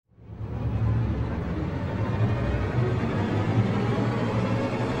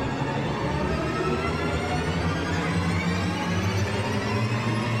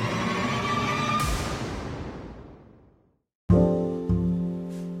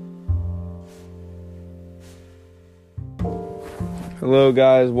Hello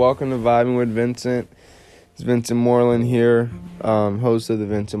guys, welcome to Vibing with Vincent. It's Vincent Moreland here, host of the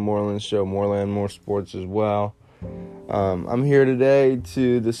Vincent Moreland Show, More Land, More Sports as well. I'm here today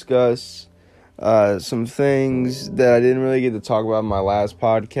to discuss some things that I didn't really get to talk about in my last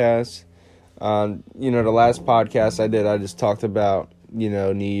podcast. The last podcast I just talked about,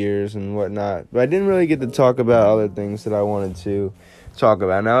 New Year's and whatnot. But I didn't really get to talk about other things that I wanted to talk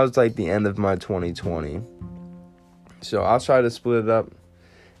about. Now it's like the end of my 2020. So I'll try to split it up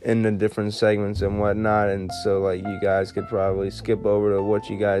into different segments and whatnot. And so you guys could probably skip over to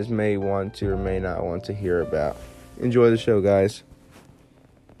what you guys may want to or may not want to hear about. Enjoy the show, guys.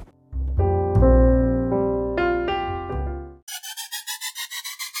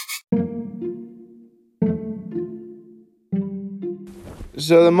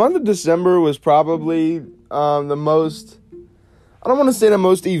 So the month of December was probably the most, I don't want to say the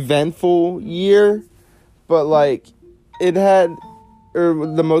most eventful year, but it had,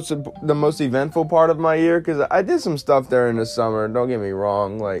 the most eventful part of my year, because I did some stuff there in the summer, don't get me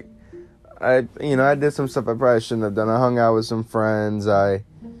wrong. I did some stuff I probably shouldn't have done. I hung out with some friends. I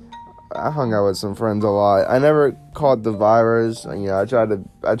hung out with some friends a lot. I never caught the virus. I tried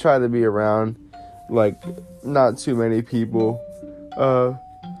to be around, not too many people.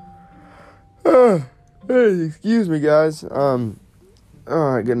 Hey, excuse me, guys.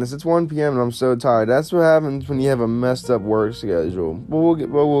 Oh my goodness, it's 1 p.m. and I'm so tired. That's what happens when you have a messed up work schedule. But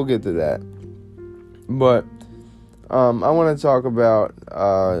we'll get to that. But I want to talk about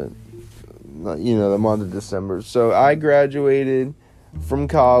the month of December. So I graduated from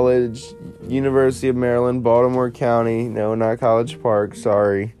college, University of Maryland, Baltimore County. No, not College Park.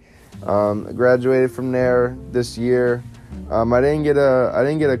 Sorry. I graduated from there this year. I didn't get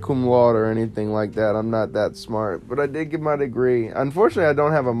a cum laude or anything like that. I'm not that smart, but I did get my degree. Unfortunately, I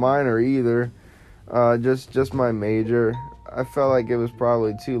don't have a minor either. Just my major. I felt like it was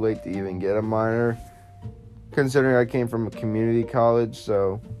probably too late to even get a minor, considering I came from a community college.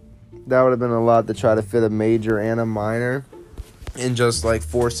 So that would have been a lot to try to fit a major and a minor in just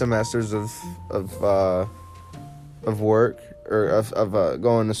 4 semesters of work or of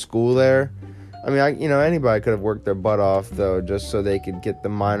going to school there. I mean, anybody could have worked their butt off, though, just so they could get the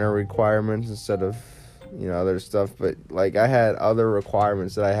minor requirements instead of, other stuff. But, I had other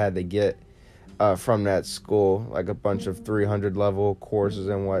requirements that I had to get from that school, a bunch of 300-level courses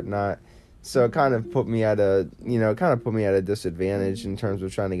and whatnot. So it kind of put me at a disadvantage in terms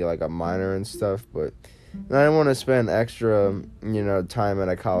of trying to get, a minor and stuff. But I didn't want to spend extra, time at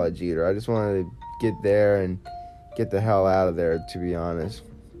a college either. I just wanted to get there and get the hell out of there, to be honest.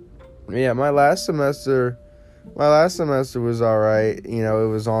 Yeah, my last semester was alright. It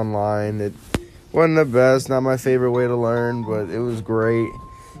was online. It wasn't the best, not my favorite way to learn, but it was great.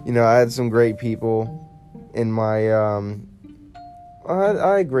 I had some great people in my,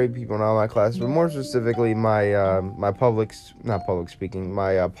 I had great people in all my classes, but more specifically my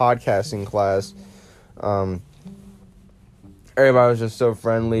podcasting class. Everybody was just so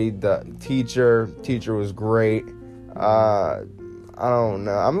friendly. The teacher was great. I don't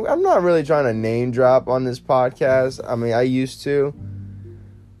know. I'm not really trying to name drop on this podcast. I mean, I used to,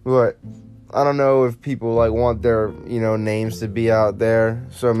 but I don't know if people want their names to be out there.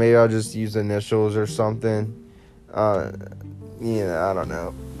 So maybe I'll just use initials or something. I don't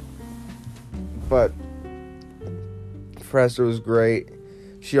know. But professor was great.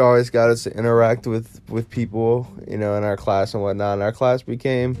 She always got us to interact with people, in our class and whatnot. And our class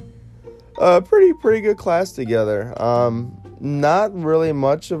became a pretty good class together. Not really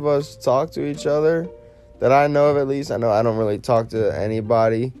much of us talk to each other that I know of, at least. I know I don't really talk to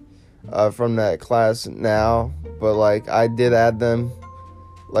anybody from that class now, but I did add them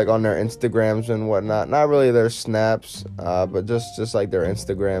on their Instagrams and whatnot. Not really their snaps, but just their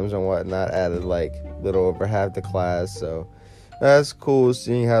Instagrams and whatnot. Added little over half the class, so that's cool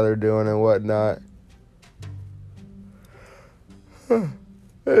seeing how they're doing and whatnot.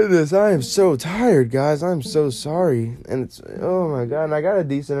 I am so tired, guys. I'm so sorry. And it's, oh my God, and I got a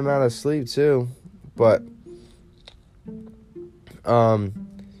decent amount of sleep too. But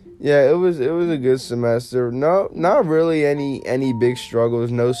yeah, it was a good semester. No, not really any big struggles,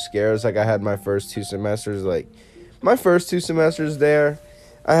 no scares like I had my first 2 semesters. My first 2 semesters there,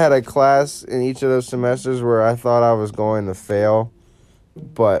 I had a class in each of those semesters where I thought I was going to fail,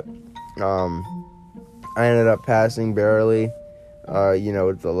 but I ended up passing barely.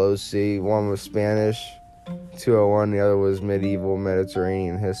 With the low C. One was Spanish, 201. The other was medieval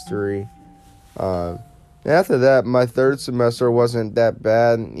Mediterranean history. After that, my 3rd semester wasn't that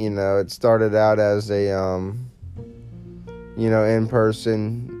bad. It started out as a,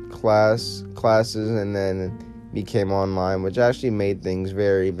 in-person classes, and then became online, which actually made things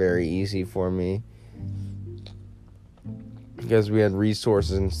very, very easy for me, because we had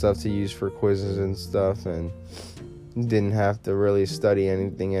resources and stuff to use for quizzes and stuff, and didn't have to really study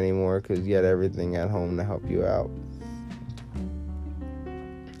anything anymore because you had everything at home to help you out.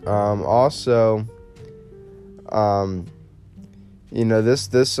 Also,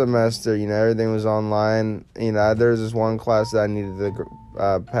 this semester, everything was online. There was this one class that I needed to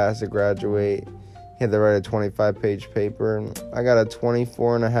pass to graduate. Had to write a 25-page paper. I got a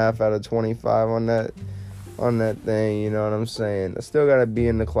 24.5 out of 25 on that thing. You know what I'm saying? I still got to be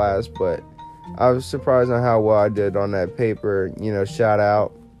in the class, but I was surprised on how well I did on that paper. Shout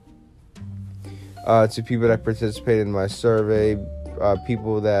out to people that participated in my survey,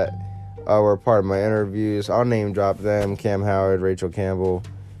 people that were part of my interviews. I'll name drop them: Cam Howard, Rachel Campbell,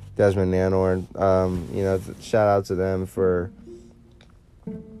 Desmond Nanor. Shout out to them for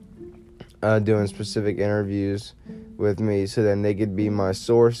doing specific interviews with me, so then they could be my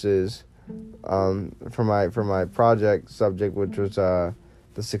sources for my project subject, which was the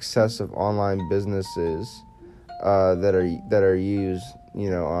success of online businesses that are used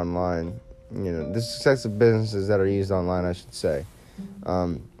online. The success of businesses that are used online, I should say.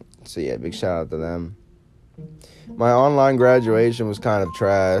 So yeah, big shout out to them. My online graduation was kind of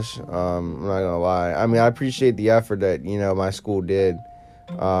trash. I'm not gonna lie. I mean, I appreciate the effort that my school did.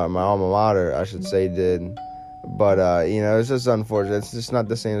 My alma mater, I should say, did. But, it's just unfortunate. It's just not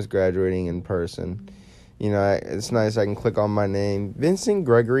the same as graduating in person. It's nice I can click on my name. Vincent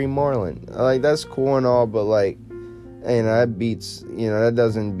Gregory Moreland. That's cool and all, but, that beats, that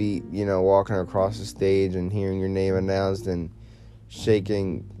doesn't beat, walking across the stage and hearing your name announced and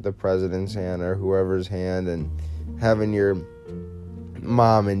shaking the president's hand or whoever's hand and having your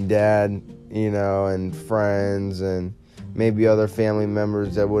mom and dad, and friends and maybe other family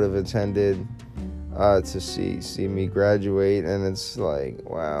members that would have attended to see me graduate. And it's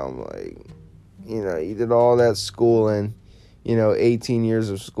wow, you did all that schooling, 18 years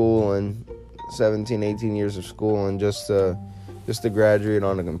of schooling, 17, 18 years of schooling just to graduate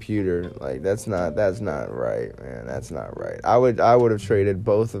on a computer. That's not right, man. That's not right. I would have traded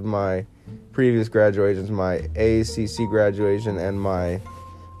both of my previous graduations, my AACC graduation and my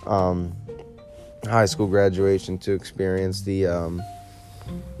high school graduation, to experience the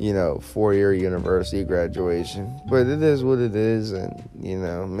 4-year university graduation. But it is what it is, and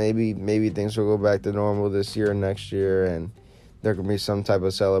maybe things will go back to normal this year or next year, and there could be some type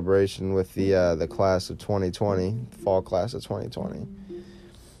of celebration with the class of 2020, fall class of 2020.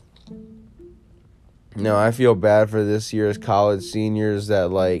 I feel bad for this year's college seniors that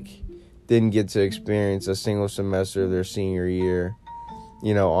didn't get to experience a single semester of their senior year,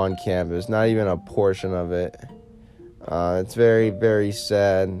 on campus, not even a portion of it. It's very, very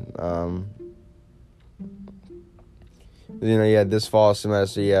sad. You had this fall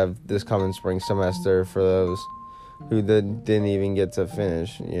semester, you have this coming spring semester for those who didn't even get to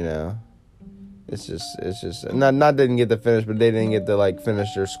finish. It's just not didn't get to finish, but they didn't get to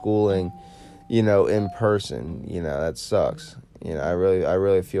finish their schooling, in person. That sucks. I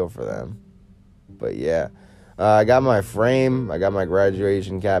really feel for them. But yeah. I got my frame. I got my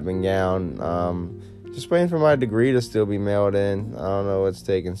graduation cap and gown. Just waiting for my degree to still be mailed in. I don't know what's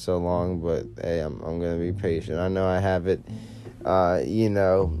taking so long, but hey, I'm gonna be patient. I know I have it.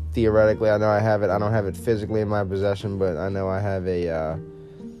 Theoretically, I know I have it. I don't have it physically in my possession, but I know I have a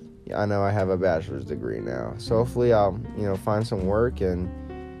bachelor's degree now. So hopefully, I'll find some work and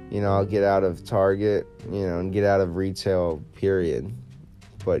I'll get out of Target, and get out of retail. Period.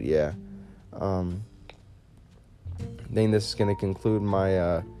 But yeah. I think this is going to conclude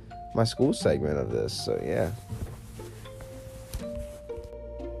my my school segment of this. So yeah.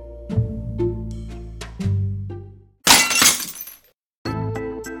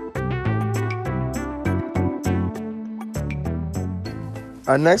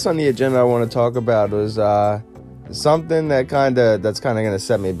 Next on the agenda I want to talk about was something that's kind of going to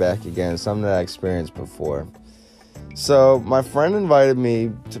set me back again. Something that I experienced before. So my friend invited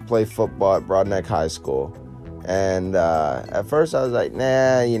me to play football at Broadneck High School. And at first I was like,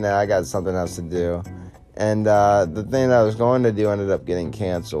 nah, I got something else to do. And the thing that I was going to do ended up getting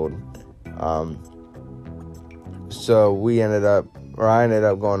canceled. So I ended up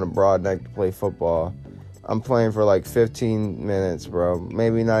going to Broadneck to play football. I'm playing for 15 minutes, bro.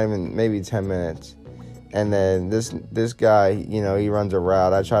 Maybe 10 minutes. And then this guy, he runs a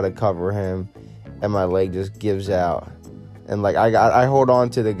route. I try to cover him, and my leg just gives out. And I hold on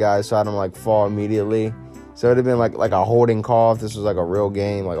to the guy so I don't fall immediately. So it'd have been like a holding call if this was a real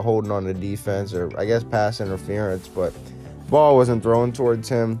game, holding on to defense, or I guess pass interference. But ball wasn't thrown towards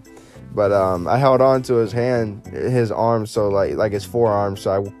him. But I held on to his arm, so like his forearm,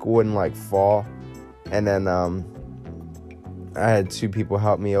 so I wouldn't like fall. And then I had 2 people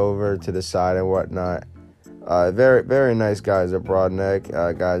help me over to the side and whatnot. Very, very nice guys at Broadneck.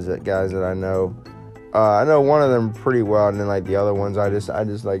 Guys that I know. I know one of them pretty well, and then like the other ones, I just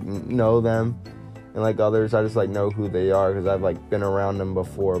like know them, and like others, I just like know who they are because I've like been around them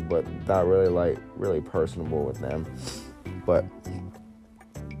before, but not really personable with them. But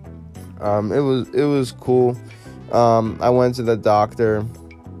it was cool. I went to the doctor.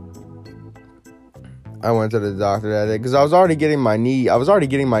 That day because I was already getting my knee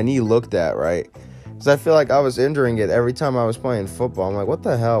looked at, right? Because I feel like I was injuring it every time I was playing football. I'm like, what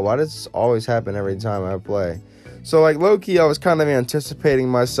the hell? Why does this always happen every time I play? So like low key, I was kind of anticipating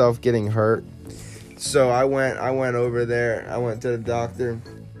myself getting hurt. So I went over there. I went to the doctor,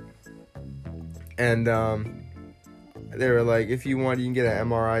 and they were like, if you want, you can get an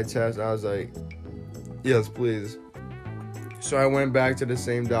MRI test. I was like, yes, please. So I went back to the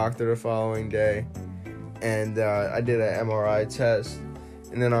same doctor the following day, and I did an MRI test.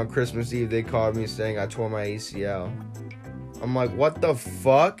 And then on Christmas Eve, they called me saying I tore my ACL. I'm like, what the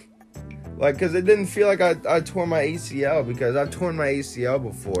fuck? Like, because it didn't feel like I tore my ACL, because I've torn my ACL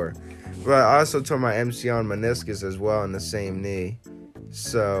before. But I also tore my MCL and meniscus as well in the same knee.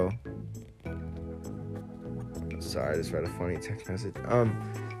 So, sorry, I just read a funny text message.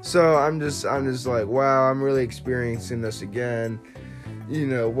 So I'm just like, wow, I'm really experiencing this again. You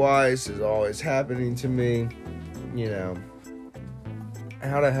know, why this is always happening to me? You know,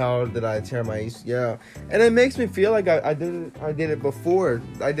 how the hell did I tear my ACL? And it makes me feel like I did it before.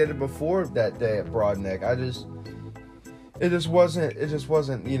 I did it before that day at Broadneck. It just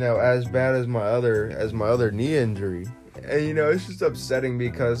wasn't, you know, as bad as my other knee injury. And, you know, it's just upsetting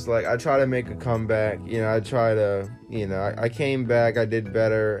because, like, I try to make a comeback. You know, I came back, I did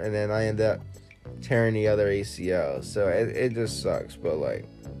better, and then I ended up tearing the other ACL. So it just sucks. But, like,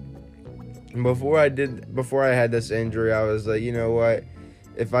 before I had this injury, I was like, you know what?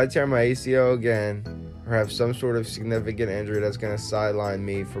 If I tear my ACL again, or have some sort of significant injury that's going to sideline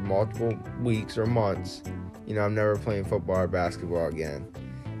me for multiple weeks or months, you know, I'm never playing football or basketball again.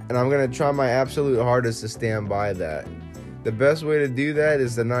 And I'm going to try my absolute hardest to stand by that. The best way to do that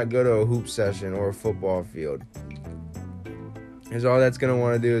is to not go to a hoop session or a football field, because all that's going to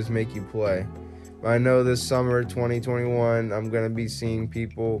want to do is make you play. But I know this summer, 2021, I'm going to be seeing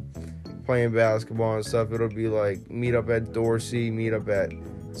people playing basketball and stuff. It'll be like meet up at Dorsey, meet up at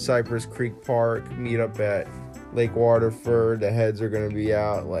Cypress Creek Park, meet up at Lake Waterford. The heads are going to be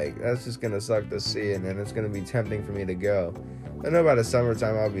out. Like, that's just going to suck to see, and then it's going to be tempting for me to go. I know by the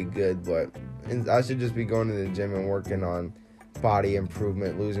summertime I'll be good, but I should just be going to the gym and working on body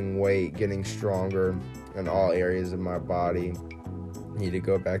improvement, losing weight, getting stronger in all areas of my body. Need to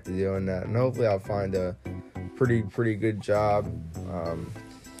go back to doing that, and hopefully I'll find a pretty good job.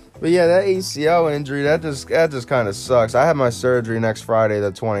 But yeah, that ACL injury, that just kind of sucks. I have my surgery next Friday,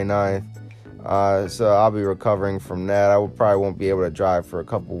 the 29th. So I'll be recovering from that. I probably won't be able to drive for a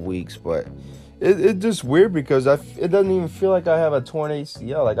couple weeks, but it's just weird because it doesn't even feel like I have a torn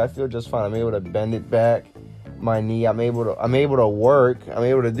ACL. Like, I feel just fine. I'm able to bend it back, my knee. I'm able to work. I'm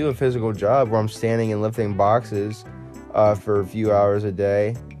able to do a physical job where I'm standing and lifting boxes for a few hours a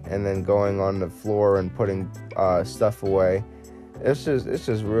day, and then going on the floor and putting stuff away. It's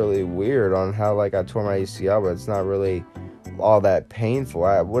just really weird on how, like, I tore my ACL, but it's not really all that painful.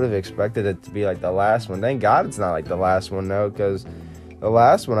 I would have expected it to be like the last one. Thank God it's not like the last one, though, because the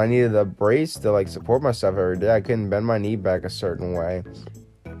last one I needed a brace to, like, support myself every day. I couldn't bend my knee back a certain way.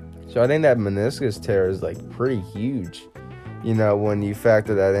 So I think that meniscus tear is, like, pretty huge, you know, when you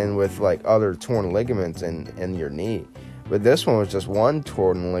factor that in with, like, other torn ligaments in your knee. But this one was just one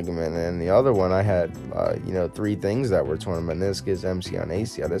torn ligament, and the other one I had, 3 things that were torn: meniscus, MCL, and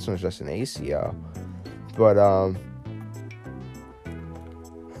ACL. This one's just an ACL. But, oh,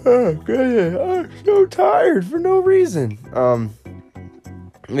 God, I'm so tired for no reason.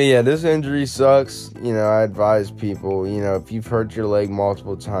 But yeah, this injury sucks. You know, I advise people, you know, if you've hurt your leg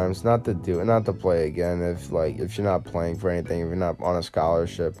multiple times, not to play again. If you're not playing for anything, if you're not on a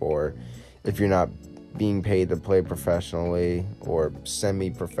scholarship, or if you're not being paid to play professionally or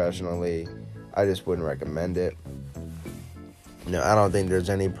semi-professionally, I just wouldn't recommend it. You know, I don't think there's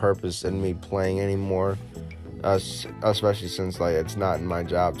any purpose in me playing anymore, especially since, like, it's not in my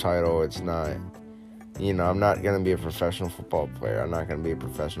job title. It's not, you know, I'm not going to be a professional football player. I'm not going to be a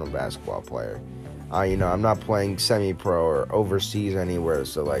professional basketball player. I'm not playing semi-pro or overseas anywhere,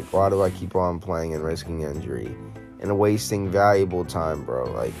 so, like, why do I keep on playing and risking injury and wasting valuable time, bro?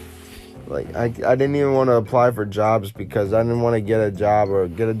 Like, I didn't even want to apply for jobs because I didn't want to get a job or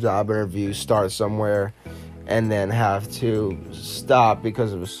get a job interview, start somewhere, and then have to stop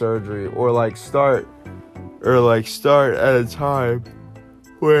because of a surgery, or start at a time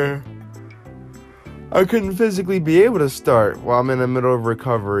where I couldn't physically be able to start while I'm in the middle of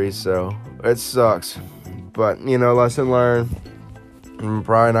recovery. So it sucks, but lesson learned. I'm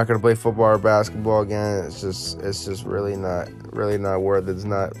probably not gonna play football or basketball again. It's just really not worth it. It's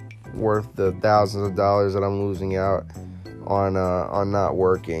not worth the thousands of dollars that I'm losing out on not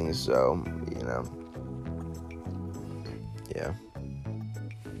working. So yeah.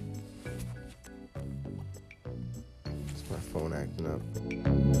 It's my phone acting up.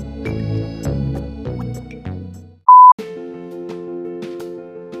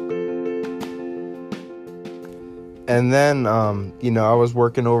 And then, I was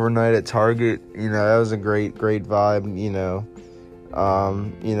working overnight at Target. That was a great vibe.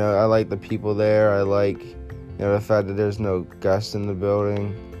 I like the people there. I like, the fact that there's no guests in the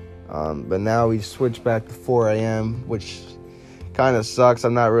building. But now we've switched back to 4 a.m., which kind of sucks.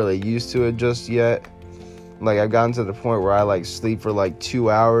 I'm not really used to it just yet. I've gotten to the point where I sleep for 2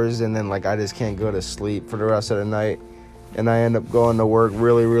 hours, and then I just can't go to sleep for the rest of the night. And I end up going to work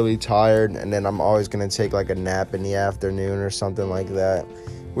really, really tired, and then I'm always going to take a nap in the afternoon or something like that,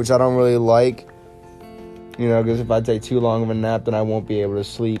 which I don't really like, because if I take too long of a nap, then I won't be able to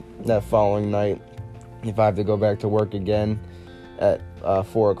sleep that following night if I have to go back to work again at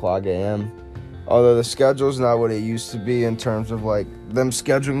 4 o'clock a.m. Although the schedule's not what it used to be in terms of them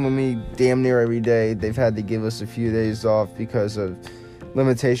scheduling me damn near every day. They've had to give us a few days off because of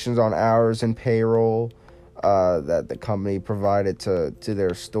limitations on hours and payroll that the company provided to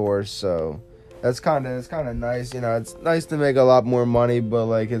their stores. So it's kind of nice. It's nice to make a lot more money, but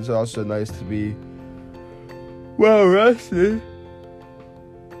it's also nice to be well rested,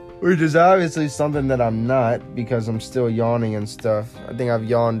 which is obviously something that I'm not, because I'm still yawning and stuff. I think I've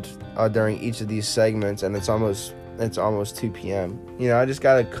yawned during each of these segments, and it's almost 2 p.m. I just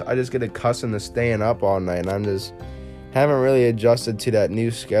get accustomed to staying up all night, and I'm just haven't really adjusted to that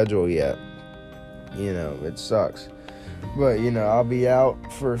new schedule yet. It sucks. But, I'll be out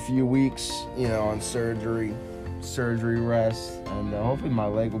for a few weeks, on surgery rest. And hopefully my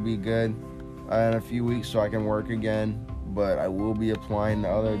leg will be good in a few weeks so I can work again. But I will be applying to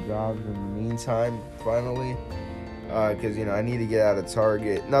other jobs in the meantime, finally. Because, I need to get out of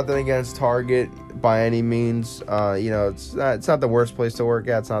Target. Nothing against Target by any means. It's not the worst place to work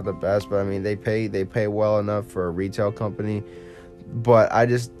at. It's not the best. But, they pay well enough for a retail company. But I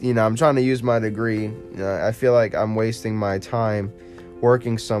just, I'm trying to use my degree. I feel like I'm wasting my time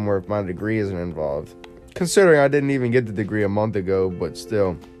working somewhere if my degree isn't involved. Considering I didn't even get the degree a month ago, but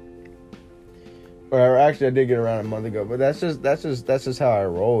still. Or actually, I did get around a month ago, but that's just how I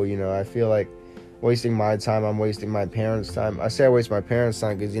roll. I feel like wasting my time, I'm wasting my parents' time. I say I waste my parents'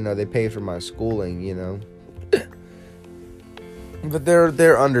 time because they pay for my schooling. But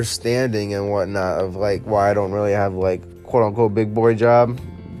they're understanding and whatnot of why I don't really have quote unquote big boy job.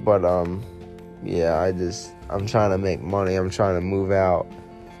 But yeah, I'm trying to make money. I'm trying to move out.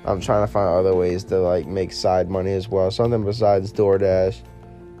 I'm trying to find other ways to make side money as well, something besides DoorDash.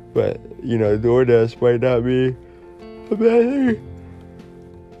 But DoorDash might not be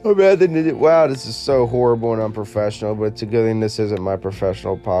a bad thing to do. Wow, this is so horrible and unprofessional, but it's a good thing this isn't my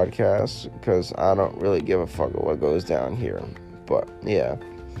professional podcast, because I don't really give a fuck what goes down here. But yeah,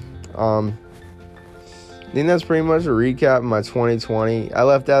 I think that's pretty much a recap of my 2020. I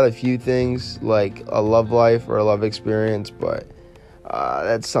left out a few things like a love life or a love experience, but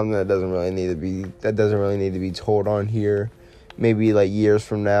that's something that doesn't really need to be told on here. Maybe years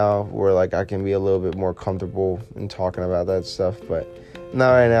from now, where I can be a little bit more comfortable in talking about that stuff. But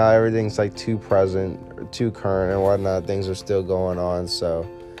not right now. Everything's too present, or too current, and whatnot. Things are still going on, so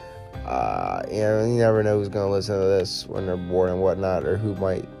you never know who's gonna listen to this when they're bored and whatnot, or who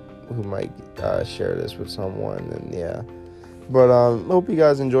might share this with someone. And yeah, but hope you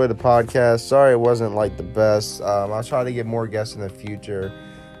guys enjoyed the podcast. Sorry it wasn't the best. I'll try to get more guests in the future,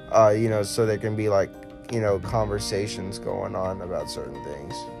 so there can be conversations going on about certain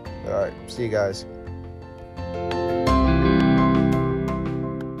things. All right, see you guys.